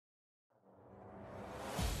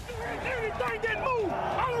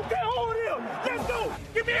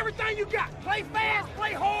Give me everything you got. Play fast,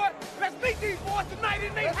 play hard. Let's beat these boys tonight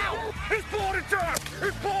in their house. It's party time.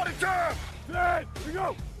 It's party time. Here we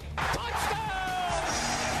go. Touchdown!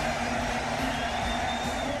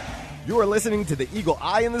 You are listening to the Eagle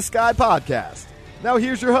Eye in the Sky podcast. Now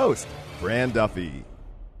here's your host, Fran Duffy.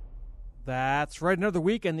 That's right. Another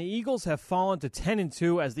week, and the Eagles have fallen to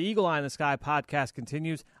 10-2 as the Eagle Eye in the Sky podcast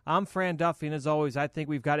continues. I'm Fran Duffy, and as always, I think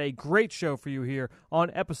we've got a great show for you here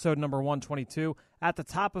on episode number 122. At the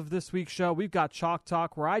top of this week's show, we've got Chalk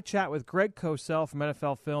Talk, where I chat with Greg Cosell from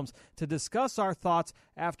NFL Films to discuss our thoughts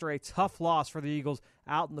after a tough loss for the Eagles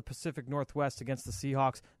out in the Pacific Northwest against the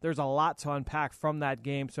Seahawks. There's a lot to unpack from that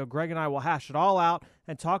game, so Greg and I will hash it all out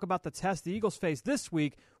and talk about the test the Eagles face this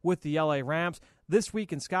week with the LA Rams. This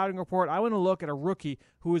week in Scouting Report, I want to look at a rookie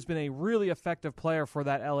who has been a really effective player for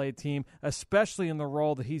that LA team, especially in the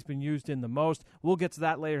role that he's been used in the most. We'll get to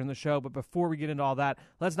that later in the show, but before we get into all that,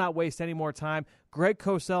 let's not waste any more time. Greg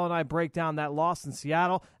Cosell and I break down that loss in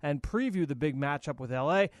Seattle and preview the big matchup with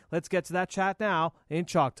LA. Let's get to that chat now in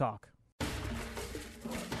Chalk Talk.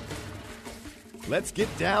 Let's get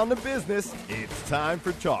down to business. It's time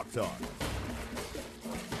for Chalk Talk.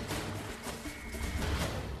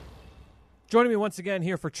 Joining me once again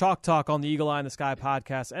here for Chalk Talk on the Eagle Eye in the Sky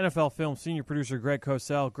podcast, NFL Film senior producer Greg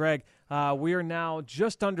Cosell. Greg, we are now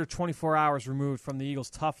just under 24 hours removed from the Eagles'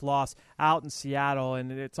 tough loss out in Seattle,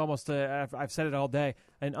 and it's almost, I've said it all day,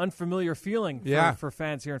 an unfamiliar feeling for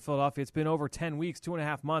fans here in Philadelphia. It's been over 10 weeks,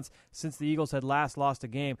 2.5 months since the Eagles had last lost a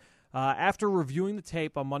game. After reviewing the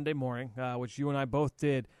tape on Monday morning, which you and I both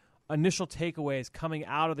did, initial takeaways coming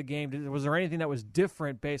out of the game, was there anything that was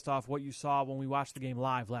different based off what you saw when we watched the game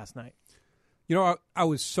live last night? You know, I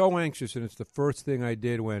was so anxious, and it's the first thing I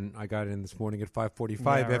did when I got in this morning at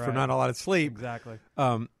 5:45 after not a lot of sleep. Exactly.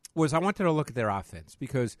 Was I wanted to look at their offense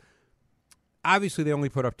because obviously they only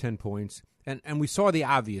put up 10 points, and we saw the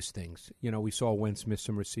obvious things. You know, we saw Wentz miss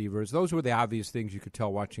some receivers. Those were the obvious things you could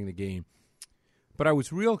tell watching the game. But I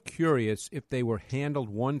was real curious if they were handled,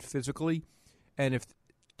 one, physically, and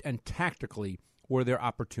tactically were there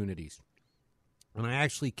opportunities. And I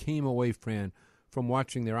actually came away, Fran, from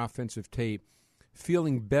watching their offensive tape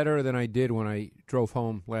feeling better than I did when I drove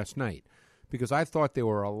home last night because I thought there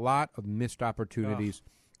were a lot of missed opportunities.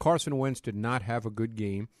 Carson Wentz did not have a good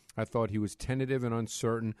game. I thought he was tentative and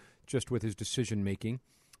uncertain just with his decision-making,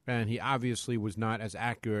 and he obviously was not as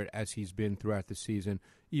accurate as he's been throughout the season.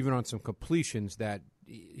 Even on some completions that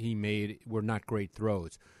he made were not great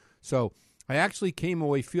throws. So I actually came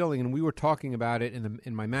away feeling, and we were talking about it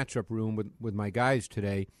in my matchup room with my guys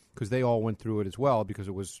today because they all went through it as well because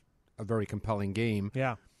it was a very compelling game.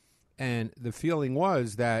 Yeah. And the feeling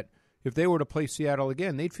was that if they were to play Seattle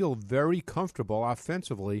again, they'd feel very comfortable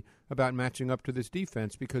offensively about matching up to this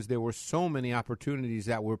defense because there were so many opportunities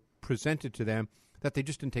that were presented to them that they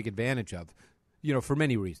just didn't take advantage of, you know, for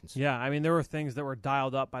many reasons. Yeah, I mean, there were things that were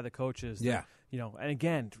dialed up by the coaches. That, yeah. You know, and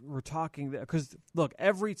again, we're talking because, look,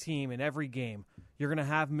 every team in every game, you're going to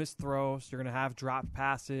have missed throws, you're going to have dropped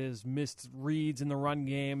passes, missed reads in the run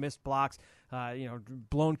game, missed blocks,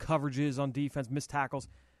 blown coverages on defense, missed tackles.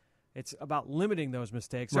 It's about limiting those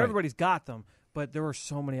mistakes. So right. Everybody's got them, but there were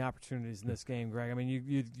so many opportunities in this game, Greg. I mean,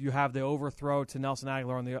 you have the overthrow to Nelson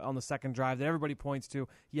Aguilar on the second drive that everybody points to.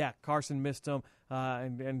 Yeah, Carson missed them,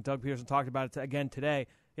 and Doug Peterson talked about it again today.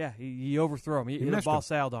 Yeah, he overthrew him. The ball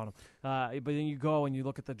sailed on him. But then you go and you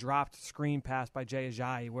look at the dropped screen pass by Jay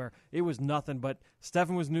Ajayi where it was nothing but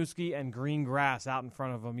Stefan Wisniewski and green grass out in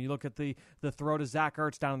front of him. You look at the throw to Zach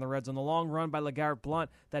Ertz down in the red zone, the long run by LeGarrette Blount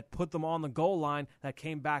that put them on the goal line that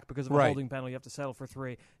came back because of a holding penalty. You have to settle for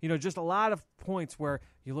 3. You know, just a lot of points where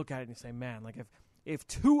you look at it and you say, man, like if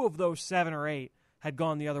 2 of those 7 or 8 had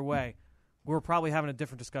gone the other way, we're probably having a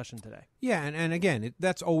different discussion today. Yeah, and again,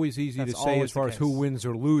 that's always easy to say as far as who wins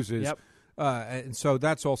or loses. Yep. And so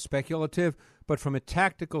that's all speculative. But from a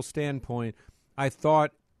tactical standpoint, I thought,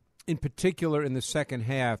 in particular in the second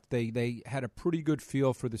half, they had a pretty good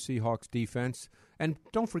feel for the Seahawks defense. And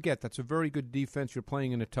don't forget, that's a very good defense. You're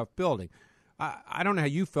playing in a tough building. I don't know how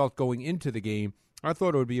you felt going into the game. I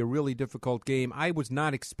thought it would be a really difficult game. I was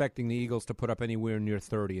not expecting the Eagles to put up anywhere near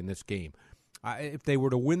 30 in this game. If they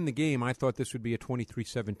were to win the game, I thought this would be a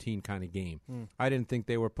 23-17 kind of game. I didn't think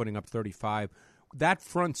they were putting up 35. That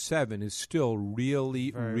front 7 is still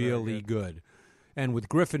really, really good. And with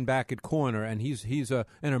Griffin back at corner, and he's an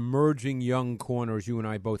emerging young corner, as you and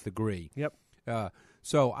I both agree. Yep.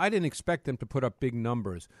 So I didn't expect them to put up big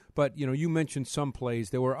numbers. But, you know, you mentioned some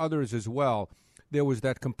plays. There were others as well. There was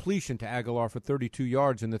that completion to Aguilar for 32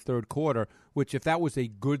 yards in the third quarter, which if that was a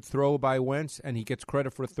good throw by Wentz, and he gets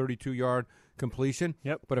credit for a 32-yard completion,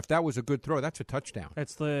 Yep. But if that was a good throw, that's a touchdown.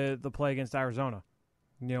 It's the play against Arizona.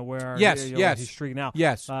 where yes, he's streaking out.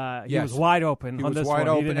 Yes, he was wide open he on was this wide one.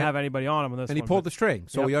 open He didn't have anybody on him on this one. And he pulled the string,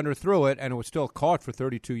 so he underthrew it, and it was still caught for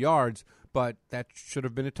 32 yards, but that should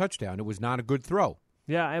have been a touchdown. It was not a good throw.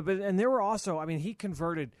 Yeah, and there were also, he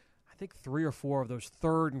converted, I think, 3 or 4 of those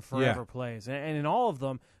third and forever plays. And in all of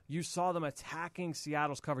them, you saw them attacking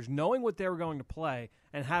Seattle's coverage, knowing what they were going to play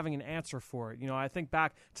and having an answer for it. I think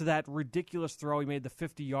back to that ridiculous throw he made, the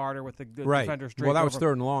 50-yarder with the defenders draped Well, that over was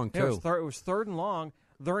third and long, too. It was third and long.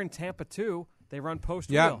 They're in Tampa 2. They run post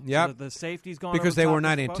wheel. Yeah. So the safety's gone because over they top were of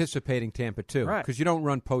not the post. anticipating Tampa 2. Right. Because you don't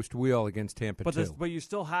run post wheel against Tampa 2. But you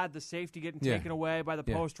still had the safety getting taken away by the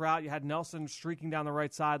post route. You had Nelson streaking down the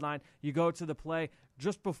right sideline. You go to the play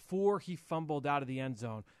just before he fumbled out of the end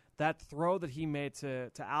zone. That throw that he made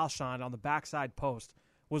to Alshon on the backside post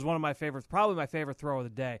was one of my favorites, probably my favorite throw of the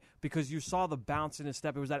day, because you saw the bounce in his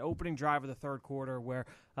step. It was that opening drive of the third quarter where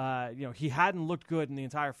he hadn't looked good in the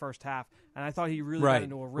entire first half, and I thought he really got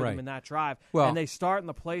into a rhythm in that drive. Well, and they start on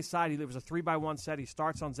the play side. It was a 3-by-1 set. He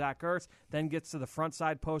starts on Zach Ertz, then gets to the front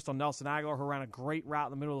side post on Nelson Aguilar, who ran a great route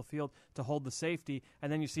in the middle of the field to hold the safety, and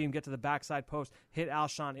then you see him get to the backside post, hit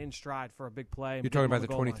Alshon in stride for a big play. You're talking about the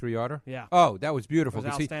 23-yarder? Yeah. Oh, that was beautiful.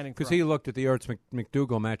 Because he looked at the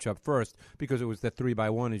Ertz-McDougal matchup first because it was the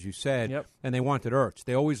 3-by-1, as you said, and they wanted Ertz.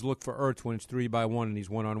 They always look for Ertz when it's 3-by-1 and he's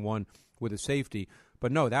one-on-one with a safety.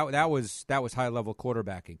 But no, that was high-level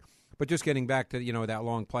quarterbacking. But just getting back to that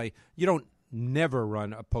long play, you don't never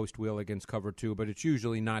run a post wheel against cover 2, but it's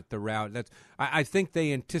usually not the route. I think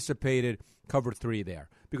they anticipated cover 3 there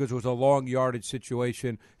because it was a long yardage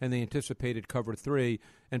situation, and they anticipated cover 3.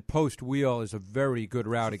 And post wheel is a very good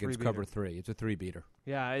route against cover 3. It's a 3-beater.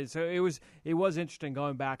 Yeah, so it was interesting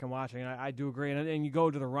going back and watching. I do agree, and you go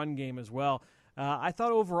to the run game as well. I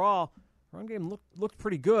thought overall, run game looked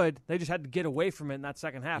pretty good. They just had to get away from it in that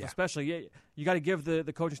second half. Especially, you got to give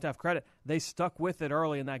the coaching staff credit. They stuck with it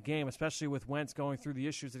early in that game, especially with Wentz going through the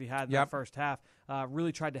issues that he had in that first half.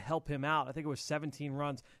 Really tried to help him out. I think it was 17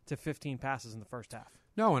 runs to 15 passes in the first half.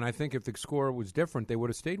 No, and I think if the score was different, they would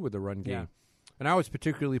have stayed with the run game. Yeah. And I was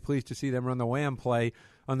particularly pleased to see them run the wham play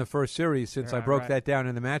on the first series since I broke that down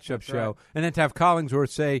in the matchup show. Right. And then to have Collingsworth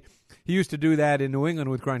say he used to do that in New England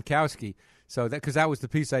with Gronkowski. So because that was the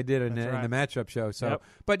piece I did in the matchup show. So,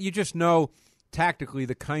 But you just know tactically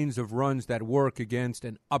the kinds of runs that work against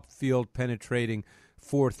an upfield penetrating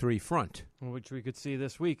 4-3 front, which we could see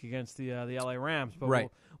this week against the LA Rams. But right.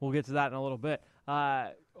 we'll get to that in a little bit.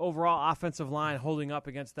 Overall, offensive line holding up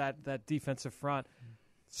against that defensive front.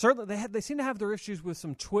 Certainly, they seem to have their issues with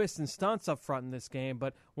some twists and stunts up front in this game.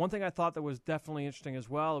 But one thing I thought that was definitely interesting as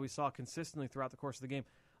well, we saw consistently throughout the course of the game,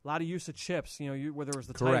 a lot of use of chips, where there was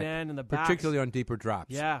the tight end and the backs. Particularly on deeper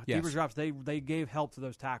drops. Yeah, deeper drops. They gave help to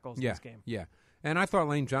those tackles in this game. Yeah, and I thought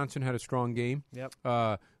Lane Johnson had a strong game. Yep.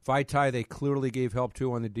 Vaitai, they clearly gave help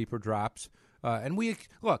to on the deeper drops. And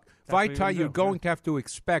Vaitai, you're going to have to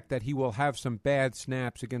expect that he will have some bad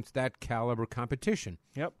snaps against that caliber competition.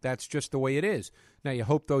 Yep. That's just the way it is. Now, you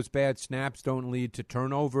hope those bad snaps don't lead to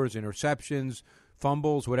turnovers, interceptions,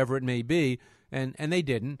 fumbles, whatever it may be, and they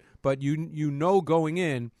didn't. But you know going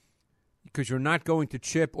in, because you're not going to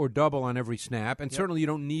chip or double on every snap, and certainly you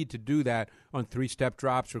don't need to do that on 3-step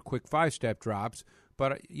drops or quick 5-step drops.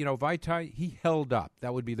 But, Vaitai, he held up.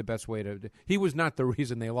 That would be the best way to – he was not the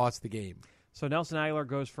reason they lost the game. So Nelson Aguilar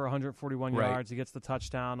goes for 141 yards. He gets the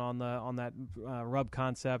touchdown on that rub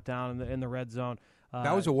concept down in the red zone.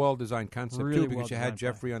 That was a well-designed concept, really too, because you had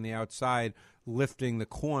Jeffrey on the outside lifting the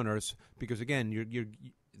corners because, again,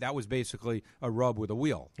 that was basically a rub with a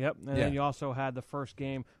wheel. Yep, and then you also had the first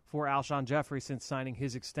game for Alshon Jeffrey since signing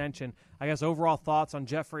his extension. I guess overall thoughts on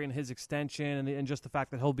Jeffrey and his extension and just the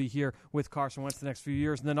fact that he'll be here with Carson Wentz the next few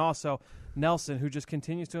years. And then also Nelson, who just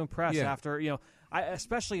continues to impress after,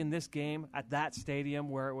 especially in this game at that stadium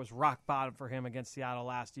where it was rock bottom for him against Seattle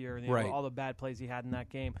last year and all the bad plays he had in that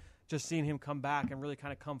game. Just seeing him come back and really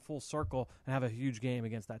kind of come full circle and have a huge game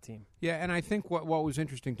against that team. Yeah, and I think what was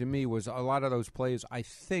interesting to me was a lot of those plays, I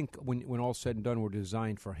think, when all said and done, were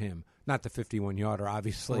designed for him. Not the 51-yarder,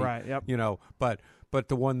 obviously. Right, yep. But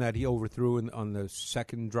the one that he overthrew on the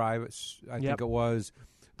second drive, I think it was,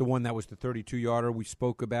 the one that was the 32-yarder we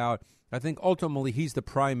spoke about. I think ultimately he's the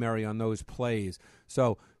primary on those plays.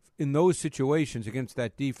 So in those situations against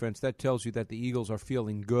that defense, that tells you that the Eagles are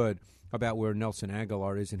feeling good about where Nelson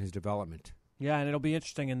Aguilar is in his development. Yeah, and it'll be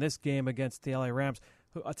interesting in this game against the LA Rams,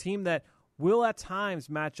 a team that will at times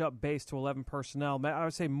match up based to 11 personnel. I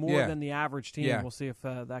would say more than the average team. Yeah. We'll see if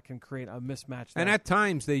that can create a mismatch there. And at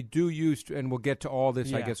times they do use, and we'll get to all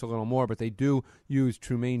this, I guess, a little more, but they do use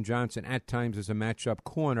Trumaine Johnson at times as a matchup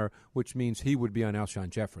corner, which means he would be on Alshon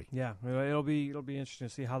Jeffrey. Yeah, it'll be interesting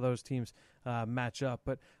to see how those teams match up.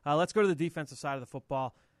 But let's go to the defensive side of the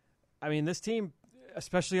football. I mean, this team,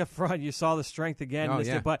 especially up front, you saw the strength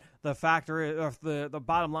again. But the factor, or the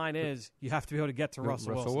bottom line is, you have to be able to get to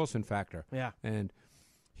Russell Wilson factor. Yeah. And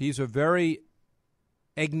he's a very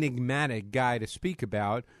enigmatic guy to speak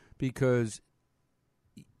about because,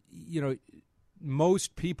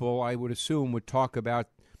 most people, I would assume, would talk about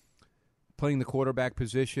playing the quarterback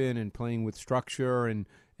position and playing with structure and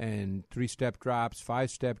 3-step drops,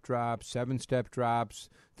 5-step drops, 7-step drops,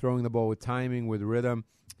 throwing the ball with timing, with rhythm.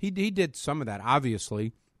 He did some of that,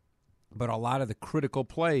 obviously, but a lot of the critical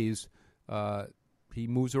plays, he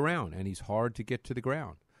moves around, and he's hard to get to the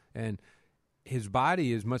ground. And his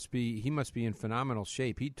body must be in phenomenal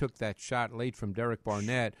shape. He took that shot late from Derek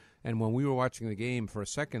Barnett, and when we were watching the game for a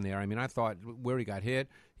second there, I mean, I thought where he got hit,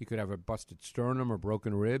 he could have a busted sternum or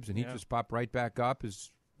broken ribs, and he just popped right back up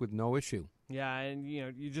with no issue. Yeah, and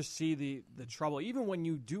you just see the trouble, even when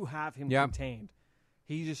you do have him contained.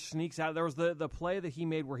 He just sneaks out. There was the play that he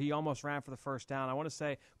made where he almost ran for the first down. I want to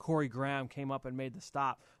say Corey Graham came up and made the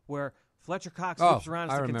stop where Fletcher Cox slips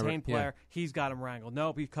around as the contained player. Yeah. He's got him wrangled.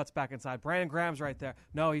 Nope, he cuts back inside. Brandon Graham's right there.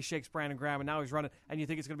 No, he shakes Brandon Graham, and now he's running, and you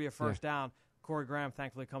think it's going to be a first down. Corey Graham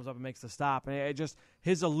thankfully comes up and makes the stop. And it just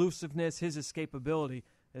his elusiveness, his escapability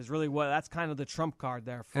is really that's kind of the trump card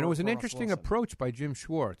there. And it was an interesting approach by Jim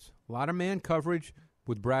Schwartz. A lot of man coverage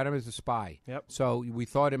with Bradham as a spy. Yep. So we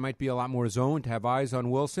thought it might be a lot more zone to have eyes on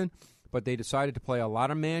Wilson, but they decided to play a lot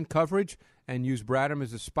of man coverage and use Bradham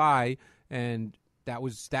as a spy, and that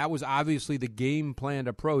was obviously the game planned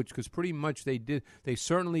approach because pretty much they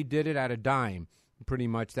certainly did it at a dime. Pretty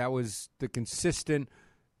much that was the consistent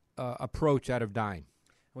approach out of dime.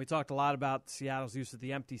 We talked a lot about Seattle's use of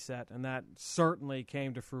the empty set, and that certainly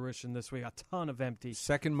came to fruition this week. A ton of empty.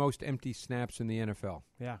 Second most empty snaps in the NFL.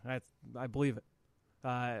 Yeah, I believe it.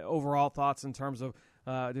 Overall thoughts in terms of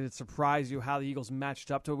did it surprise you how the Eagles matched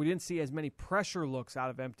up to it? We didn't see as many pressure looks out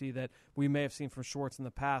of empty that we may have seen from Schwartz in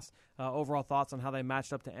the past. Overall thoughts on how they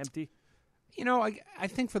matched up to empty? I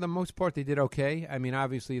think for the most part they did okay. I mean,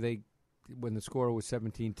 obviously when the score was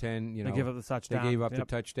 17-10, they gave up the touchdown. They gave up the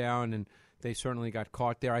touchdown, and they certainly got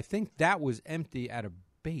caught there. I think that was empty at a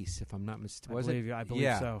base, if I'm not mistaken. I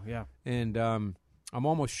believe so, yeah. And I'm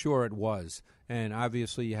almost sure it was. And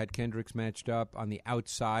obviously you had Kendricks matched up on the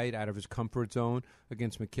outside out of his comfort zone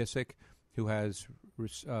against McKissick, who has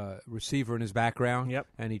receiver in his background. Yep.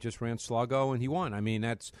 And he just ran sluggo, and he won. I mean,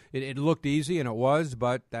 it looked easy, and it was,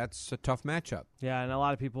 but that's a tough matchup. Yeah, and a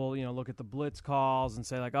lot of people, look at the blitz calls and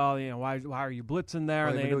say, like, oh, why are you blitzing there?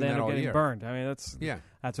 Well, and they end up getting burned. I mean, that's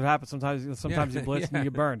what happens sometimes. Sometimes you blitz and you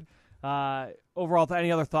get burned. Overall,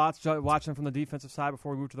 any other thoughts watching from the defensive side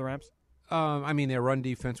before we move to the Rams? I mean, their run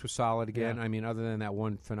defense was solid again. Yeah. I mean, other than that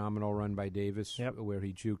one phenomenal run by Davis where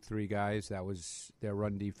he juked 3 guys, their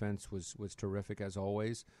run defense was terrific as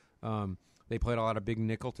always. They played a lot of big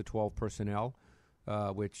nickel to 12 personnel,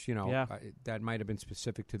 which, that might have been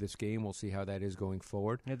specific to this game. We'll see how that is going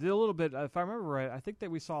forward. It did a little bit, if I remember right, I think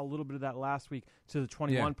that we saw a little bit of that last week to the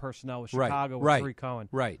 21 personnel with Chicago with Tariq Cohen.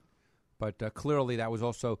 Right. But clearly that was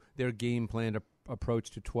also their game plan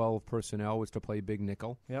approach to 12 personnel was to play big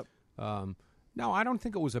nickel. Yep. No, I don't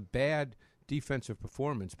think it was a bad defensive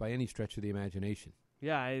performance by any stretch of the imagination.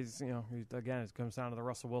 Yeah, again, it comes down to the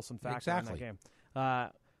Russell Wilson factor in that game.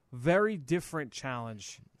 Very different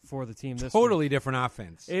challenge for the team this Totally week. Different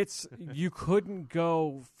offense. You couldn't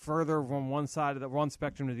go further from one side of the one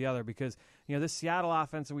spectrum to the other because this Seattle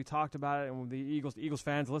offense, and we talked about it, and the Eagles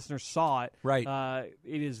fans, listeners saw it. Right.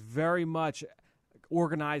 It is very much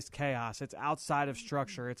organized chaos. It's outside of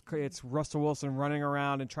structure. It's Russell Wilson running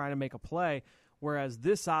around and trying to make a play, whereas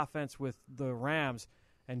this offense with the Rams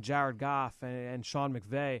and Jared Goff and Sean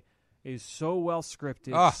McVay is so well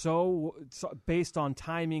scripted, so based on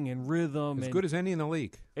timing and rhythm. As good as any in the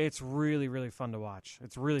league. It's really, really fun to watch.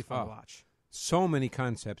 It's really fun to watch. So many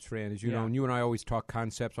concepts, Fran, as you know, and you and I always talk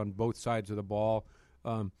concepts on both sides of the ball.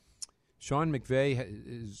 Sean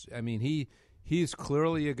McVay he's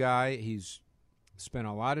clearly a guy. He's spent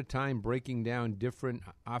a lot of time breaking down different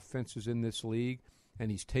offenses in this league,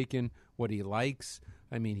 and he's taken what he likes.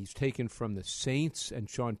 I mean, he's taken from the Saints and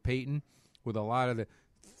Sean Payton with a lot of the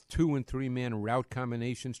 2- and 3-man route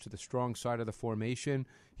combinations to the strong side of the formation.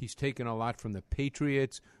 He's taken a lot from the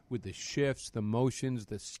Patriots with the shifts, the motions,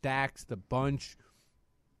 the stacks, the bunch.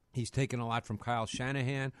 He's taken a lot from Kyle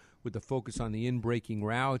Shanahan with the focus on the in-breaking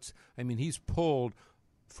routes. I mean, he's pulled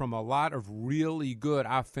from a lot of really good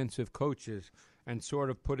offensive coaches and sort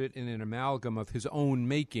of put it in an amalgam of his own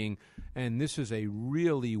making, and this is a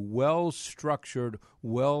really well-structured,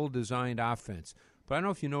 well-designed offense. But I don't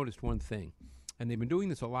know if you noticed one thing, and they've been doing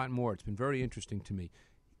this a lot more. It's been very interesting to me.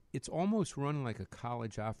 It's almost run like a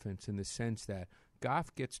college offense in the sense that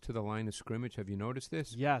Goff gets to the line of scrimmage. Have you noticed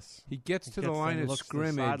this? Yes. He gets to the line of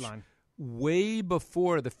scrimmage way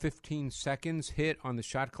before the 15 seconds hit on the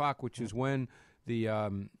shot clock, which is when the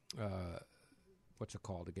what's it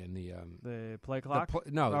called again? The play clock? For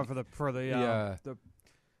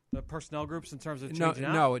the personnel groups in terms of changing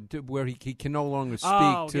out? Where he can no longer speak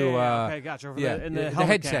to. Okay, gotcha. The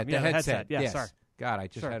headset. The headset. Yeah, yes. sorry. God, I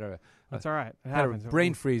just had a. That's all right. Had a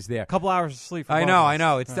brain freeze there. A couple hours of sleep. I know.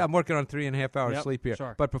 I'm working on 3.5 hours sleep here.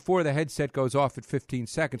 Sure. But before the headset goes off at 15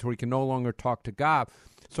 seconds, where he can no longer talk to Goff,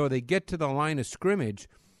 so they get to the line of scrimmage,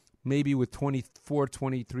 maybe with 24,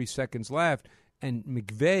 23 seconds left, and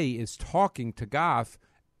McVay is talking to Goff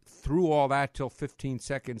through all that till 15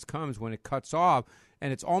 seconds comes when it cuts off,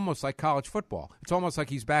 and it's almost like college football. It's almost like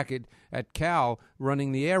he's back at Cal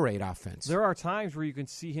running the air raid offense. There are times where you can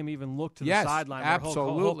see him even look to the sideline.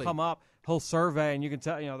 Absolutely. He'll come up, he'll survey, and you can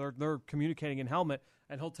tell they're communicating in helmet,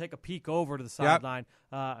 and he'll take a peek over to the sideline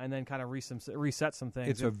and then kind of reset some things.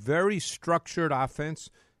 It's a very structured offense.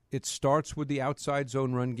 It starts with the outside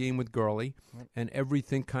zone run game with Gurley, and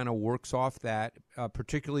everything kind of works off that,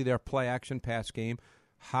 particularly their play-action pass game.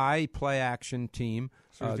 High play-action team.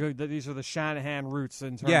 So these are the Shanahan roots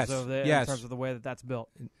in terms of the way that's built.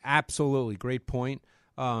 Absolutely. Great point.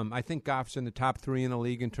 I think Goff's in the top 3 in the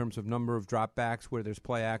league in terms of number of dropbacks where there's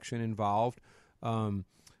play-action involved. A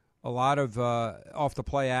lot of off the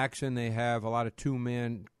play-action, they have a lot of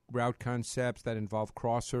two-man route concepts that involve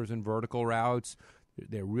crossers and vertical routes.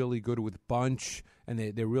 They're really good with bunch, and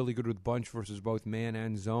they're really good with bunch versus both man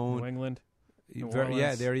and zone. New England.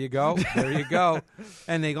 Yeah, there you go. There you go.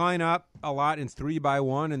 And they line up a lot in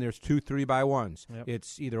 3-by-1, and there's 2 3-by-1s. Yep.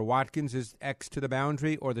 It's either Watkins is X to the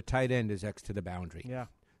boundary or the tight end is X to the boundary. Yeah.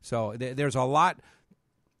 So there's a lot.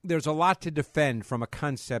 There's a lot to defend from a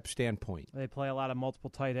concept standpoint. They play a lot of multiple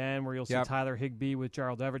tight end where you'll see Tyler Higbee with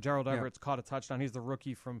Gerald Everett. Gerald Everett's caught a touchdown. He's the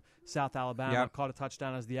rookie from South Alabama. Caught a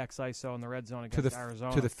touchdown as the X-ISO in the red zone against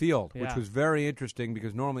Arizona. To the field, which was very interesting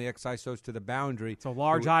because normally X-ISO's to the boundary. It's a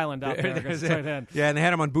large island out there against tight end. Yeah, and they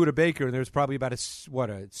had him on Budda Baker, and there's probably about a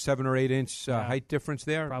 7 or 8 inch height difference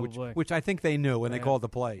there, probably. which I think they knew when they called the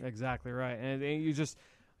play. Exactly right. And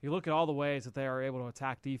you look at all the ways that they are able to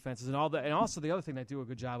attack defenses and also the other thing they do a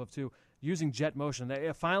good job of too, using jet motion.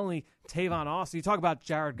 They finally Tavon Austin. You talk about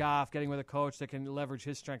Jared Goff getting with a coach that can leverage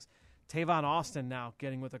his strengths. Tavon Austin now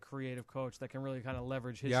getting with a creative coach that can really kind of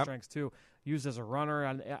leverage his strengths too. Used as a runner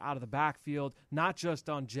out of the backfield, not just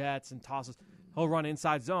on jets and tosses. He'll run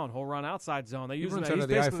inside zone. He'll run outside zone. They use him. He's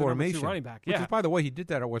the I formation. Running back. Which is, by the way, he did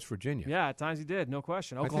that at West Virginia. Yeah, at times he did. No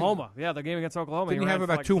question. Oklahoma. The game against Oklahoma. Didn't he have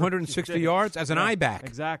about 260 yards as an I-back?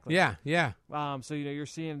 Exactly. Yeah. So you're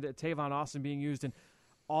seeing Tavon Austin being used in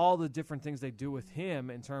all the different things they do with him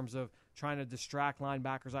in terms of trying to distract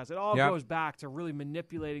linebackers' eyes. It all goes back to really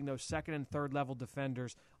manipulating those second and third level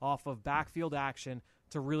defenders off of backfield action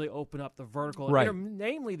to really open up the vertical,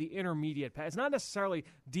 namely the intermediate pass. It's not necessarily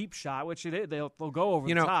deep shot, which they'll go over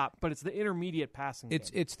the top, but it's the intermediate passing game.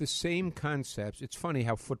 It's the same concepts. It's funny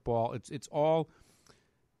how football, it's all,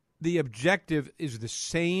 the objective is the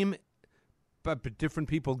same, but different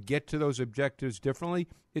people get to those objectives differently.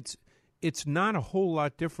 It's not a whole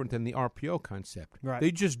lot different than the RPO concept. Right.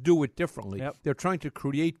 They just do it differently. Yep. They're trying to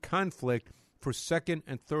create conflict for second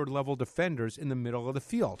and third level defenders in the middle of the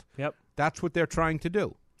field. Yep. That's what they're trying to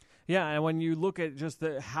do. Yeah, and when you look at just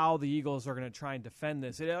how the Eagles are going to try and defend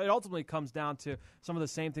this, it ultimately comes down to some of the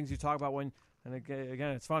same things you talk about when, and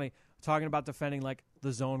again, it's funny, talking about defending like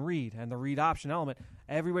the zone read and the read option element.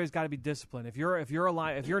 Everybody's got to be disciplined. If you're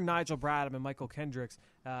Nigel Bradham and Michael Kendricks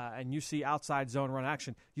and you see outside zone run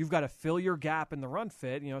action, you've got to fill your gap in the run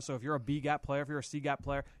fit. So if you're a B gap player, if you're a C gap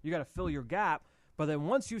player, you got to fill your gap. But then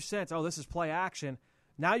once you sense, this is play action,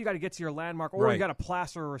 now you got to get to your landmark, or you got to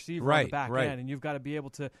plaster a receiver on the back end, and you've got to be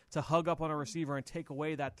able to hug up on a receiver and take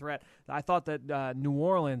away that threat. I thought that New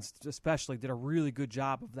Orleans especially did a really good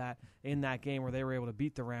job of that in that game where they were able to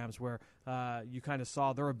beat the Rams, where you kind of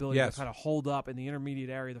saw their ability to kind of hold up in the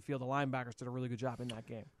intermediate area of the field. The linebackers did a really good job in that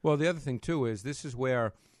game. Well, the other thing, too, is this is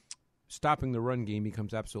where stopping the run game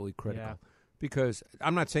becomes absolutely critical. Because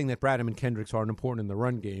I'm not saying that Bradham and Kendricks aren't important in the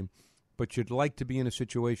run game, but you'd like to be in a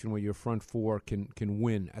situation where your front four can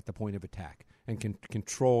win at the point of attack and can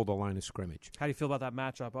control the line of scrimmage. How do you feel about that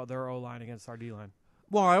matchup, their O-line against our D-line?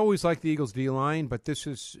 Well, I always like the Eagles' D-line, but this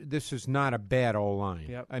is not a bad O-line.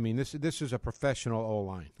 Yep. I mean, this is a professional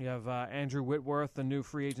O-line. You have Andrew Whitworth, the new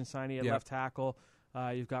free agent signee at left tackle.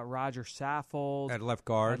 You've got Roger Saffold At left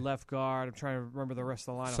guard. I'm trying to remember the rest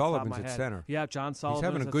of the line. Sullivan's off the top of my at head. center. Yeah, John Sullivan.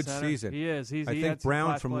 He's having a good season. He is. I think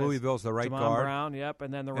Brown from Louisville is the right Jamon guard. Brown, yep,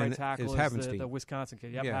 and then the right And tackle is is Havenstein. the Wisconsin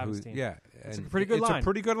kid. Yep, Yeah, Havenstein. It's a and pretty good line. It's a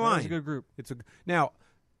pretty good line. It's a good group. Now,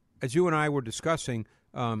 as you and I were discussing,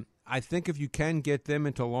 I think if you can get them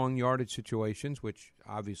into long yardage situations, which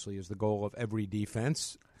obviously is the goal of every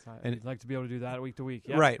defense. And you'd like to be able to do that week to week.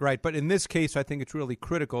 Yep. Right. But in this case, I think it's really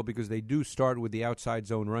critical because they do start with the outside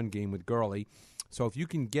zone run game with Gurley. So if you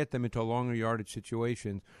can get them into longer yardage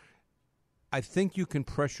situations, I think you can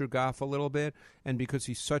pressure Goff a little bit. And because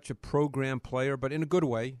he's such a program player, but in a good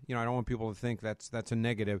way, I don't want people to think that's a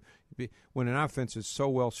negative. When an offense is so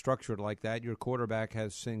well structured like that, your quarterback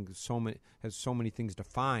has so many things to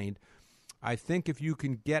find. I think if you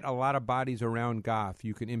can get a lot of bodies around Goff,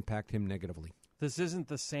 you can impact him negatively. This isn't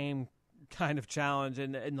the same kind of challenge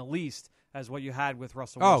in the least as what you had with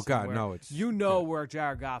Russell Wilson. Oh, God, no. It's where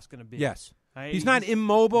Jared Goff's going to be. Yes. Right? He's not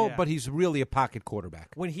immobile, yeah. but he's really a pocket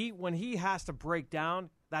quarterback. When he has to break down,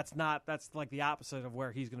 that's like the opposite of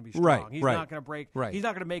where he's going to be strong. Right, He's right. not going to break. Right. He's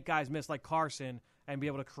not going to make guys miss like Carson and be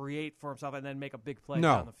able to create for himself and then make a big play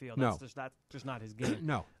No, down the field. no. That's just not his game.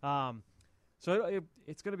 No. So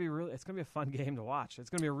it's going to be a fun game to watch. It's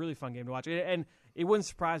going to be a really fun game to watch, and it wouldn't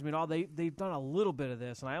surprise me at all. They've done a little bit of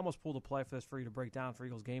this, and I almost pulled a play for this for you to break down for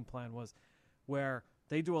Eagles' game plan was where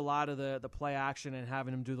they do a lot of the play action and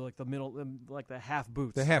having them do the middle, like the half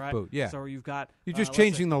boots. The half right? boot, yeah. So you're just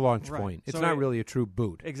changing the launch right. point. It's So not really a true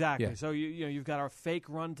boot. Exactly. Yeah. So you've got a fake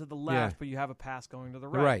run to the left, Yeah. but you have a pass going to the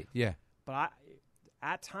right. Right, yeah. But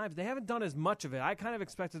at times they haven't done as much of it. I kind of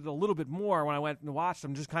expected a little bit more when I went and watched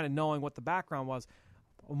them, just kind of knowing what the background was.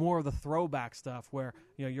 More of the throwback stuff where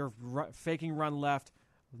you're faking run left,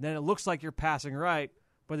 then it looks like you're passing right,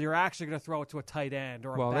 but you're actually going to throw it to a tight end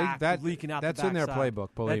or a back leaking out the backside. That's in their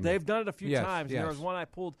playbook, believe me. They've done it a few Yes, times. yes. There was one I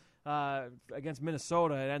pulled against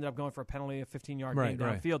Minnesota. It ended up going for a penalty, a 15-yard Right, gain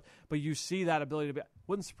right. downfield. But you see that ability to be.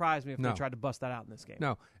 Wouldn't surprise me if No. they tried to bust that out in this game.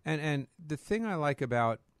 No, and the thing I like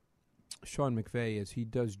about Sean McVay is he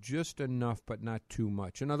does just enough but not too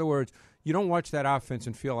much. In other words, you don't watch that offense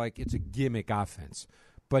and feel like it's a gimmick offense,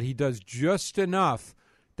 but he does just enough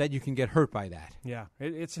that you can get hurt by that. Yeah,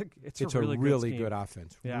 it's a really good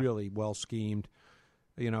offense, Yeah. really well schemed.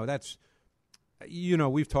 That's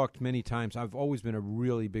we've talked many times. I've always been a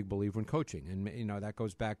really big believer in coaching, and that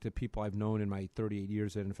goes back to people I've known in my 38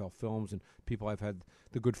 years at NFL Films and people I've had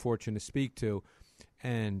the good fortune to speak to.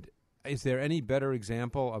 And is there any better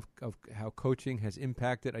example of how coaching has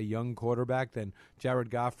impacted a young quarterback than Jared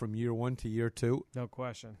Goff from year 1 to year 2? No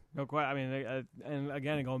question. I mean, and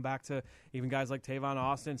again, going back to even guys like Tavon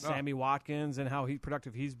Austin, Sammy Watkins, and how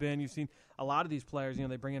productive he's been. You've seen a lot of these players.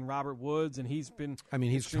 They bring in Robert Woods, and he's been. I mean,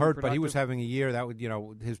 he's extremely hurt, but he was productive. having a year that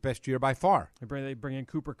would, his best year by far. They bring in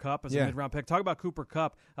Cooper Kupp as Yeah. a mid-round pick. Talk about Cooper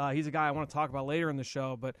Kupp. He's a guy I want to talk about later in the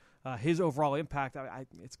show, but his overall impact,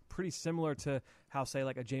 it's pretty similar to how, say,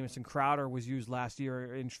 like a Jamison Crowder was used last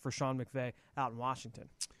year for Sean McVay out in Washington.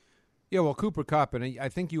 Yeah, well, Cooper Kupp, and I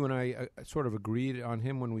think you and I sort of agreed on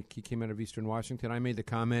him when he came out of Eastern Washington. I made the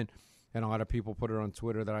comment, and a lot of people put it on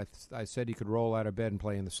Twitter, that I said he could roll out of bed and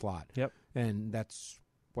play in the slot. Yep. And that's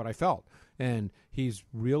what I felt. And he's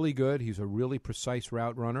really good. He's a really precise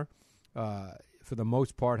route runner. For the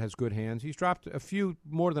most part, has good hands. He's dropped a few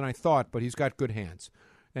more than I thought, but he's got good hands.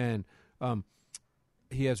 And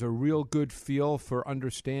he has a real good feel for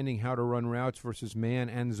understanding how to run routes versus man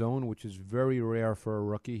and zone, which is very rare for a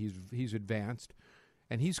rookie. He's advanced,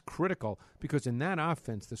 and he's critical because in that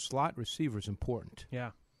offense, the slot receiver is important.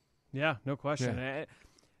 Yeah, no question. Yeah.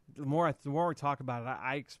 The more we talk about it,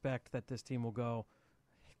 I expect that this team will go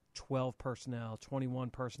 12 personnel, 21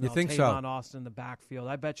 personnel. You think Tavon so? Austin in the backfield.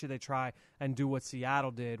 I bet you they try and do what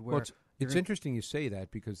Seattle did. Where Well, it's interesting you say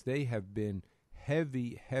that because they have been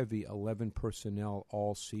heavy 11 personnel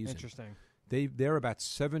all season. Interesting. They're about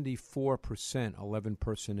 74% 11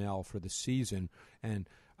 personnel for the season, and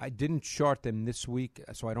I didn't chart them this week,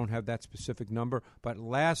 so I don't have that specific number. But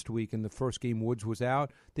last week, in the first game Woods was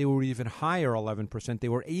out, they were even higher 11%. They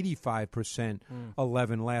were 85%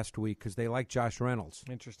 11 last week because they like Josh Reynolds.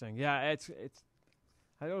 Interesting. Yeah, it's.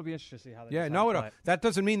 It'll be interesting to see how they. Yeah, decide no, to play it. that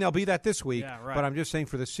doesn't mean they'll be that this week. Yeah, right. But I'm just saying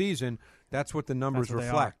for the season, that's what the numbers That's what they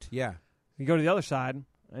reflect. Yeah. You go to the other side,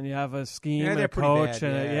 and you have a scheme, Yeah, and they're a pretty coach, bad,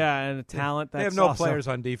 and yeah. and a talent. They That's have no also, players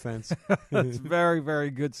on defense. It's very, very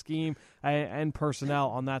good scheme and personnel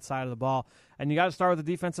on that side of the ball. And you got to start with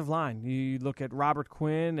the defensive line. You look at Robert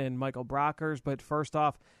Quinn and Michael Brockers, but first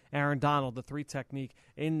off, Aaron Donald, the 3 technique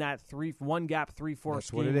in that 1-gap 3-4 That's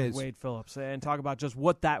scheme what it with is. Wade Phillips, and talk about just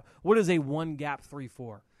what is a 1-gap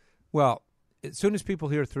 3-4. Well, as soon as people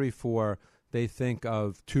hear 3-4, they think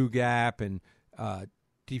of 2-gap and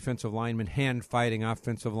defensive linemen hand-fighting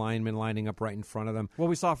offensive linemen lining up right in front of them. What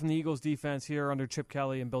we saw from the Eagles defense here under Chip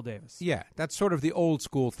Kelly and Bill Davis. Yeah, that's sort of the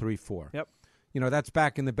old-school 3-4. Yep. That's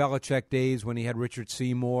back in the Belichick days when he had Richard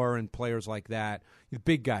Seymour and players like that, the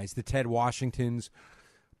big guys, the Ted Washingtons.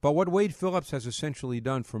 But what Wade Phillips has essentially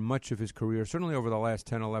done for much of his career, certainly over the last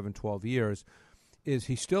 10, 11, 12 years, is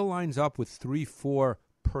he still lines up with 3-4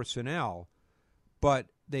 personnel, but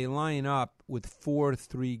they line up with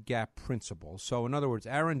 4-3 gap principles. So, in other words,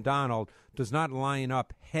 Aaron Donald does not line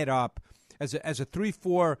up head up as a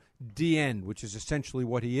 3-4 D end, which is essentially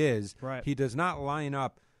what he is. Right. He does not line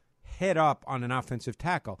up head up on an offensive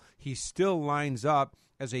tackle. He still lines up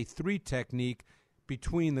as a 3 technique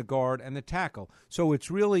between the guard and the tackle. So it's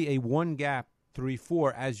really a 1-gap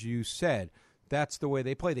 3-4, as you said. That's the way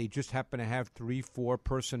they play. They just happen to have 3-4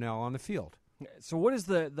 personnel on the field. So what is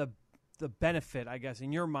the benefit, I guess,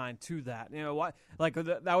 in your mind to that? What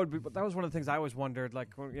that was one of the things I always wondered, like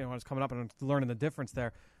when I was coming up and learning the difference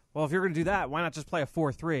there. Well, if you're going to do that, why not just play a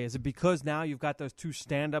 4-3? Is it because now you've got those 2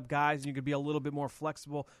 stand-up guys and you could be a little bit more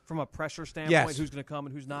flexible from a pressure standpoint, Yes. who's going to come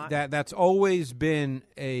and who's not? That's always been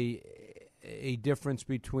a difference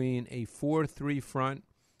between a 4-3 front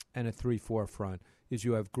and a 3-4 front, is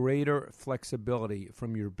you have greater flexibility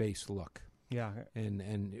from your base look. Yeah.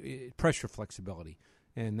 And pressure flexibility.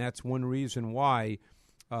 And that's one reason why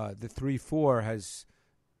the 3-4 has,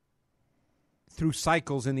 through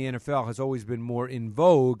cycles in the NFL, has always been more in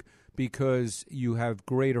vogue because you have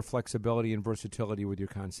greater flexibility and versatility with your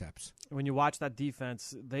concepts. When you watch that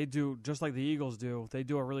defense, they do, just like the Eagles do, they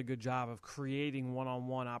do a really good job of creating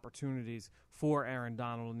one-on-one opportunities for Aaron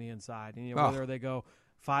Donald on the inside. And whether they go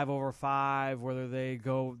 5-over-5, whether they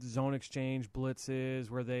go zone exchange blitzes,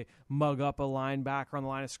 where they mug up a linebacker on the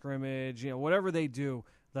line of scrimmage, whatever they do,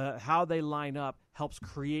 how they line up helps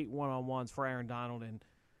create one-on-ones for Aaron Donald, and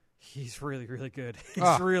he's really, really good.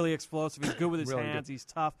 He's really explosive. He's good with his really hands. good. He's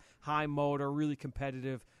tough, high motor, really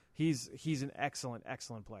competitive. He's an excellent,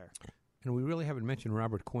 excellent player. And we really haven't mentioned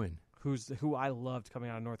Robert Quinn. Who I loved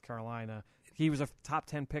coming out of North Carolina. He was a top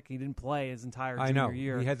 10 pick. He didn't play his entire I know. junior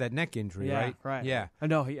year. He had that neck injury, yeah, right? Yeah. I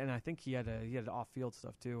know. And I think he had off-field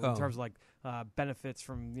stuff too, in terms of like benefits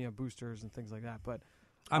from boosters and things like that. But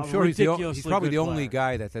I'm sure he's probably the only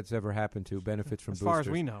player. guy that's ever happened to benefits from as boosters. far as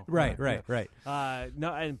we know. Right.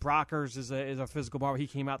 No, and Brockers is a physical barber. He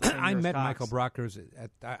came out the same year I as met Cox. Michael Brockers.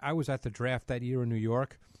 I was at the draft that year in New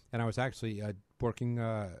York, and I was actually working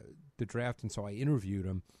the draft, and so I interviewed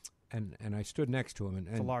him, and I stood next to him. And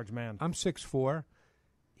It's a large man. I'm 6'4".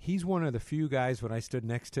 He's one of the few guys when I stood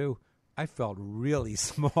next to, I felt really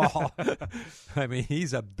small. I mean,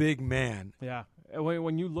 he's a big man. Yeah.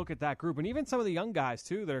 When you look at that group, and even some of the young guys,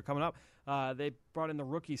 too, that are coming up, they brought in the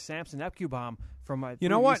rookie Samson Epkubaum from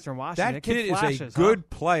Eastern Washington. That kid flashes, is a good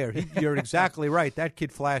player. You're exactly right. That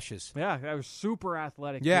kid flashes. Yeah, that was super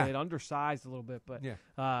athletic Yeah. kid, undersized a little bit, but Yeah.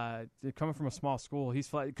 coming from a small school,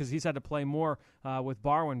 because he's had to play more with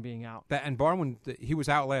Barwin being out. And Barwin, he was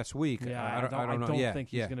out last week. Yeah, I don't know. don't think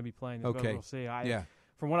he's going to be playing. Okay. We'll see. Yeah.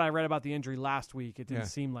 From what I read about the injury last week, it didn't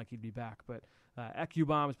seem like he'd be back. But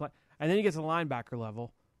Epkubaum is playing. And then he gets to the linebacker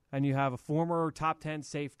level, and you have a former top 10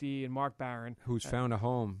 safety in Mark Barron. Who's found a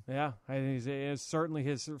home. Yeah, and he's certainly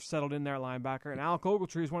has settled in there at linebacker. And Alec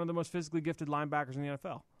Ogletree is one of the most physically gifted linebackers in the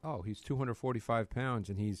NFL. Oh, he's 245 pounds,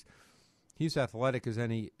 and he's athletic as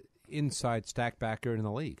any inside stack backer in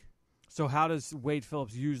the league. So how does Wade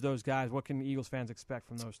Phillips use those guys? What can Eagles fans expect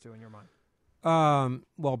from those two in your mind?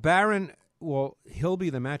 Well, Barron, he'll be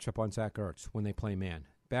the matchup on Zach Ertz when they play man.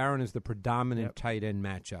 Barron is the predominant tight end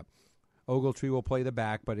matchup. Ogletree will play the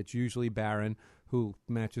back, but it's usually Barron who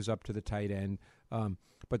matches up to the tight end.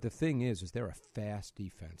 But the thing is they're a fast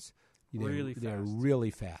defense. They're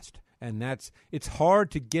really fast. And it's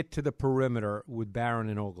hard to get to the perimeter with Barron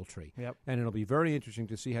and Ogletree. Yep. And it'll be very interesting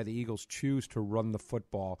to see how the Eagles choose to run the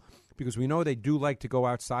football, because we know they do like to go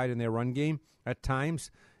outside in their run game at times.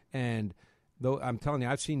 And though I'm telling you,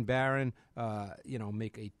 I've seen Barron,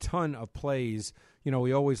 make a ton of plays.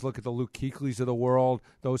 We always look at the Luke Kuechly's of the world,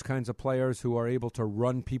 those kinds of players who are able to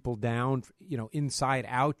run people down, inside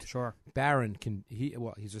out. Sure. Barron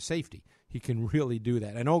he's a safety. He can really do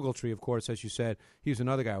that. And Ogletree, of course, as you said, he's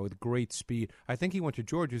another guy with great speed. I think he went to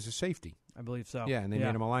Georgia as a safety. I believe so. Yeah, and they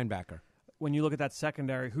made him a linebacker. When you look at that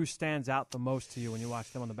secondary, who stands out the most to you when you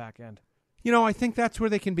watch them on the back end? I think that's where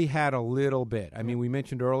they can be had a little bit. I mean, we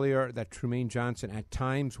mentioned earlier that Trumaine Johnson at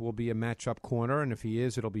times will be a matchup corner, and if he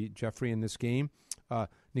is, it'll be Jeffrey in this game.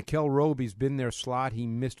 Nickel Roby's been their slot. He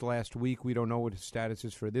missed last week. We don't know what his status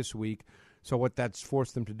is for this week. So what that's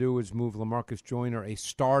forced them to do is move LaMarcus Joyner, a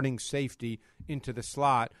starting safety, into the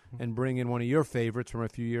slot and bring in one of your favorites from a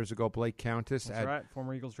few years ago, Blake Countess. That's right,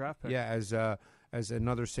 former Eagles draft pick. Yeah, as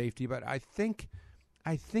another safety. But I think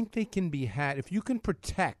they can be had. If you can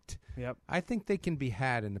protect, I think they can be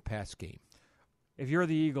had in the pass game. If you're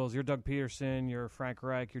the Eagles, you're Doug Peterson, you're Frank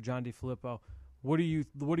Reich, you're John DeFilippo. What are you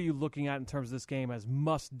looking at in terms of this game as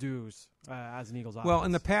must-dos as an Eagles offense? Well,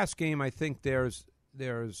 in the pass game, I think there's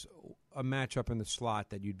a matchup in the slot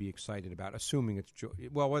that you'd be excited about, assuming it's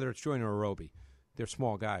whether it's Joyner or Roby. They're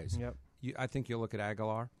small guys. Yep. I think you'll look at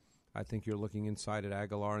Aguilar. I think you're looking inside at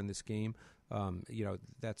Aguilar in this game.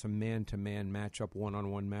 That's a man-to-man matchup,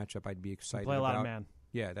 one-on-one matchup. I'd be excited about. Play a lot of man.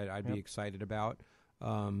 Yeah, that I'd be excited about.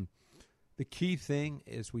 The key thing,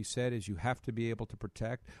 as we said, is you have to be able to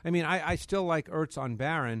protect. I mean, I still like Ertz on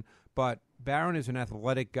Barron, but Barron is an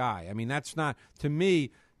athletic guy. I mean, that's not, to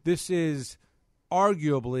me, this is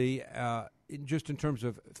arguably, just in terms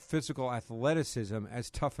of physical athleticism, as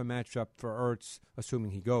tough a matchup for Ertz,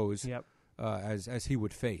 assuming he goes, as he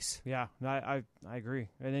would face. Yeah, I agree.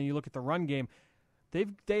 And then you look at the run game.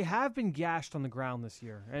 They have been gashed on the ground this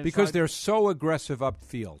year because they're so aggressive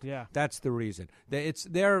upfield. Yeah, that's the reason.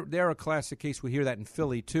 They're a classic case. We hear that in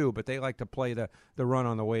Philly too, but they like to play the run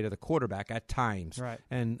on the way to the quarterback at times. Right.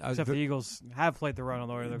 And except the Eagles have played the run on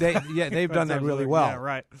the way to the they've done that really well. Yeah,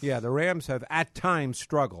 right. Yeah, the Rams have at times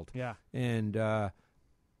struggled. Yeah, and I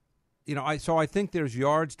think there's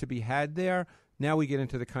yards to be had there. Now we get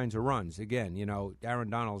into the kinds of runs again. Aaron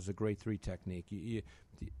Donald is a great 3 technique.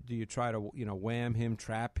 Do you try to wham him,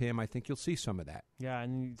 trap him? I think you'll see some of that. Yeah,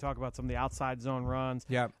 and you talk about some of the outside zone runs.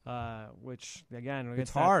 Yeah, which again,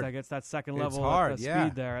 it's hard. That gets that second level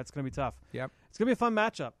speed there. That's going to be tough. Yep. It's going to be a fun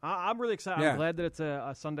matchup. I'm really excited. Yeah. I'm glad that it's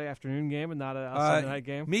a Sunday afternoon game and not a Sunday night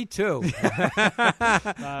game. Me too.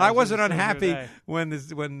 I wasn't unhappy when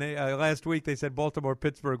last week they said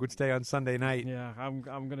Baltimore-Pittsburgh would stay on Sunday night. Yeah, I'm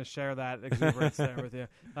going to share that exuberance there with you.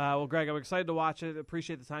 Well, Greg, I'm excited to watch it.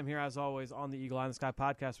 Appreciate the time here, as always, on the Eagle Eye in the Sky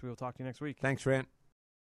podcast. We will talk to you next week. Thanks, Rant.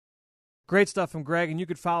 Great stuff from Greg, and you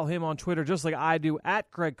could follow him on Twitter just like I do, at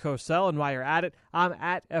Greg Cosell. And while you're at it, I'm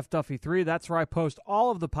at FDuffy3. That's where I post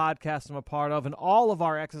all of the podcasts I'm a part of and all of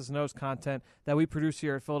our X's and O's content that we produce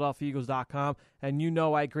here at PhiladelphiaEagles.com. And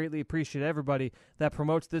I greatly appreciate everybody that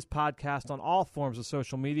promotes this podcast on all forms of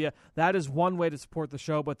social media. That is one way to support the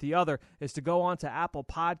show, but the other is to go on to Apple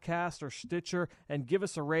Podcasts or Stitcher and give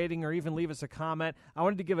us a rating or even leave us a comment. I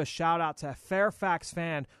wanted to give a shout-out to a Fairfax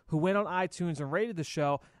fan who went on iTunes and rated the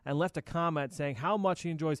show and left a comment saying how much he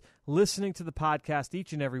enjoys listening to the podcast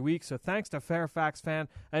each and every week. So thanks to Fairfax fan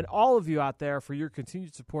and all of you out there for your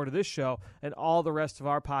continued support of this show and all the rest of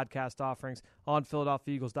our podcast offerings on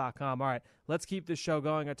PhiladelphiaEagles.com. All right, let's keep this show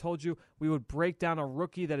going. I told you we would break down a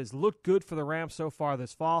rookie that has looked good for the Rams so far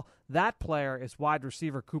this fall. That player is wide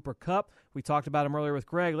receiver Cooper Kupp. We talked about him earlier with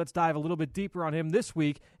Greg. Let's dive a little bit deeper on him this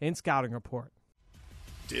week in Scouting Report.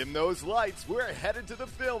 Dim those lights. We're headed to the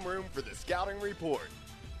film room for the Scouting Report.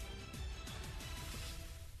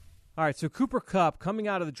 All right, so Cooper Kupp coming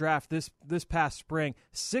out of the draft this past spring,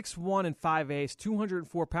 6'1" and 5'8",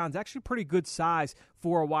 204 pounds, actually pretty good size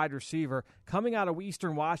for a wide receiver. Coming out of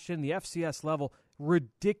Eastern Washington, the FCS level,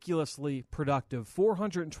 ridiculously productive.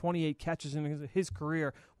 428 catches in his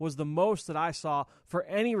career was the most that I saw for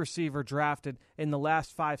any receiver drafted in the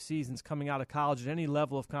last 5 seasons coming out of college at any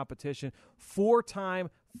level of competition. 4-time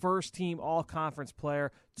first-team all-conference player,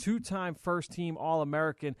 2-time first-team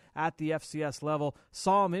All-American at the FCS level.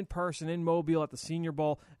 Saw him in person in Mobile at the Senior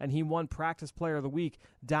Bowl, and he won Practice Player of the Week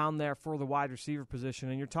down there for the wide receiver position.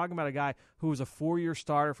 And you're talking about a guy who was a 4-year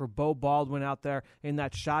starter for Bo Baldwin out there in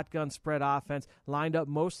that shotgun spread offense, lined up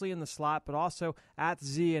mostly in the slot, but also at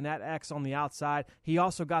Z and at X on the outside. He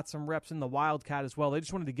also got some reps in the Wildcat as well. They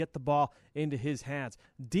just wanted to get the ball into his hands.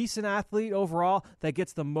 Decent athlete overall that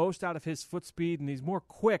gets the most out of his foot speed, and he's more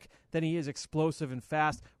quick than he is explosive and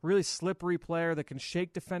fast. Really slippery player that can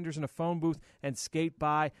shake defenders in a phone booth and skate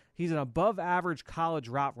by. He's an above-average college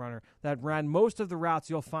route runner that ran most of the routes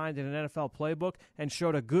you'll find in an NFL playbook and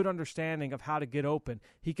showed a good understanding of how to get open.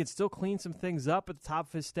 He can still clean some things up at the top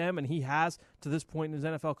of his stem, and he has to this point in his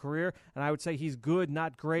NFL career. And I would say he's good,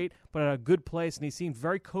 not great, but at a good place, and he seemed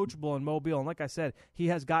very coachable in Mobile. And like I said, he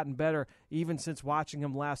has gotten better even since watching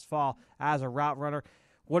him last fall as a route runner.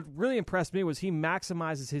 what really impressed me was he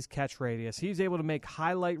maximizes his catch radius. He's able to make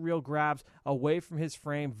highlight reel grabs away from his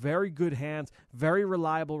frame. Very good hands, very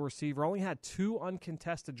reliable receiver. Only had 2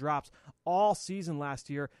 uncontested drops all season last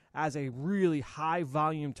year as a really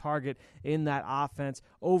high-volume target in that offense.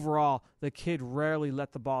 Overall, the kid rarely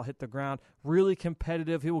let the ball hit the ground. Really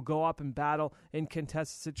competitive. He will go up and battle in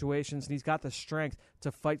contested situations, and he's got the strength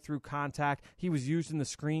to fight through contact. He was used in the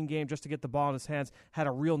screen game just to get the ball in his hands, had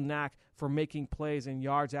a real knack for making plays in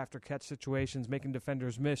yards after catch situations, making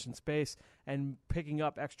defenders miss in space, and picking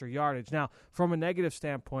up extra yardage. Now, from a negative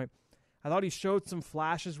standpoint, I thought he showed some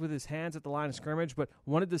flashes with his hands at the line of scrimmage, but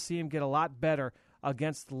wanted to see him get a lot better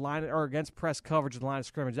against the line or against press coverage at the line of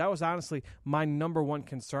scrimmage. That was honestly my number one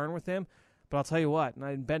concern with him. But I'll tell you what,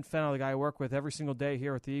 and Ben Fennell, the guy I work with every single day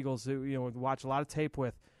here at the Eagles, who watch a lot of tape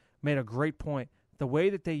with, made a great point. The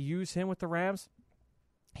way that they use him with the Rams,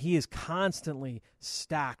 he is constantly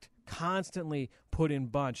stacked, constantly put in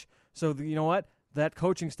bunch. So you know what? That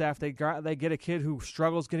coaching staff, they get a kid who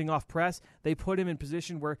struggles getting off press. They put him in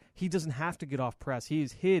position where he doesn't have to get off press. He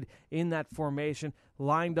is hid in that formation,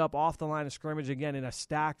 lined up off the line of scrimmage again in a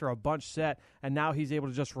stacked or a bunch set, and now he's able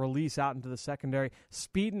to just release out into the secondary.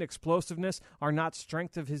 Speed and explosiveness are not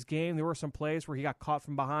strength of his game. There were some plays where he got caught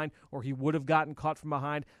from behind, or he would have gotten caught from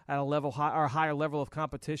behind at a level high or a higher level of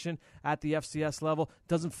competition at the FCS level.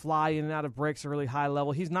 Doesn't fly in and out of breaks at a really high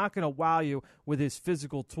level. He's not going to wow you with his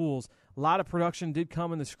physical tools. A lot of production did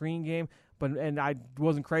come in the screen game, and I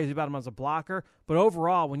wasn't crazy about him as a blocker. But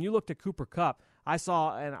overall, when you looked at Cooper Kupp, I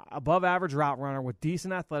saw an above-average route runner with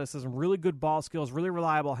decent athleticism, really good ball skills, really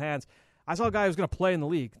reliable hands. I saw a guy who was going to play in the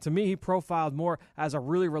league. To me, he profiled more as a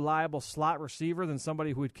really reliable slot receiver than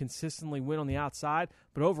somebody who would consistently win on the outside.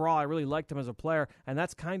 But overall, I really liked him as a player, and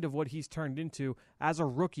that's kind of what he's turned into as a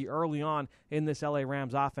rookie early on in this LA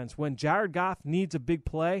Rams offense. When Jared Goff needs a big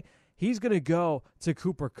play, he's going to go to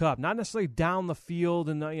Cooper Kupp, not necessarily down the field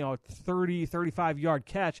in the 30, 35-yard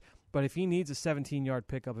catch, but if he needs a 17-yard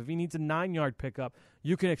pickup, if he needs a 9-yard pickup,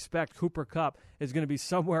 you can expect Cooper Kupp is going to be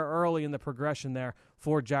somewhere early in the progression there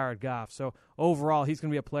for Jared Goff. So overall, he's going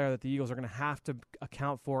to be a player that the Eagles are going to have to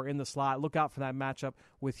account for in the slot. Look out for that matchup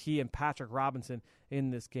with he and Patrick Robinson in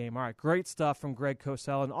this game. All right, great stuff from Greg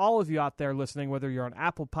Cosell. And all of you out there listening, whether you're on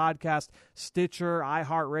Apple Podcast, Stitcher,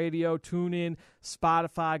 iHeartRadio, TuneIn,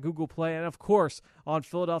 Spotify, Google Play, and of course on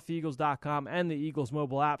PhiladelphiaEagles.com and the Eagles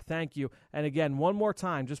mobile app, thank you. And again, one more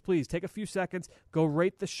time, just please take a few seconds, go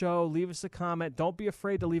rate the show, leave us a comment. Don't be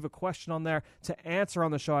afraid to leave a question on there to answer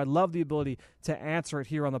on the show. I'd love the ability to answer it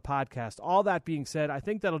here on the podcast. All that being said, I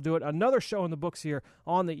think that'll do it. Another show in the books here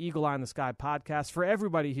on the Eagle Eye in the Sky podcast. For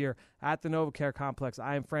everybody here at the NovaCare Complex,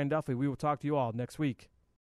 I am Fran Duffy. We will talk to you all next week.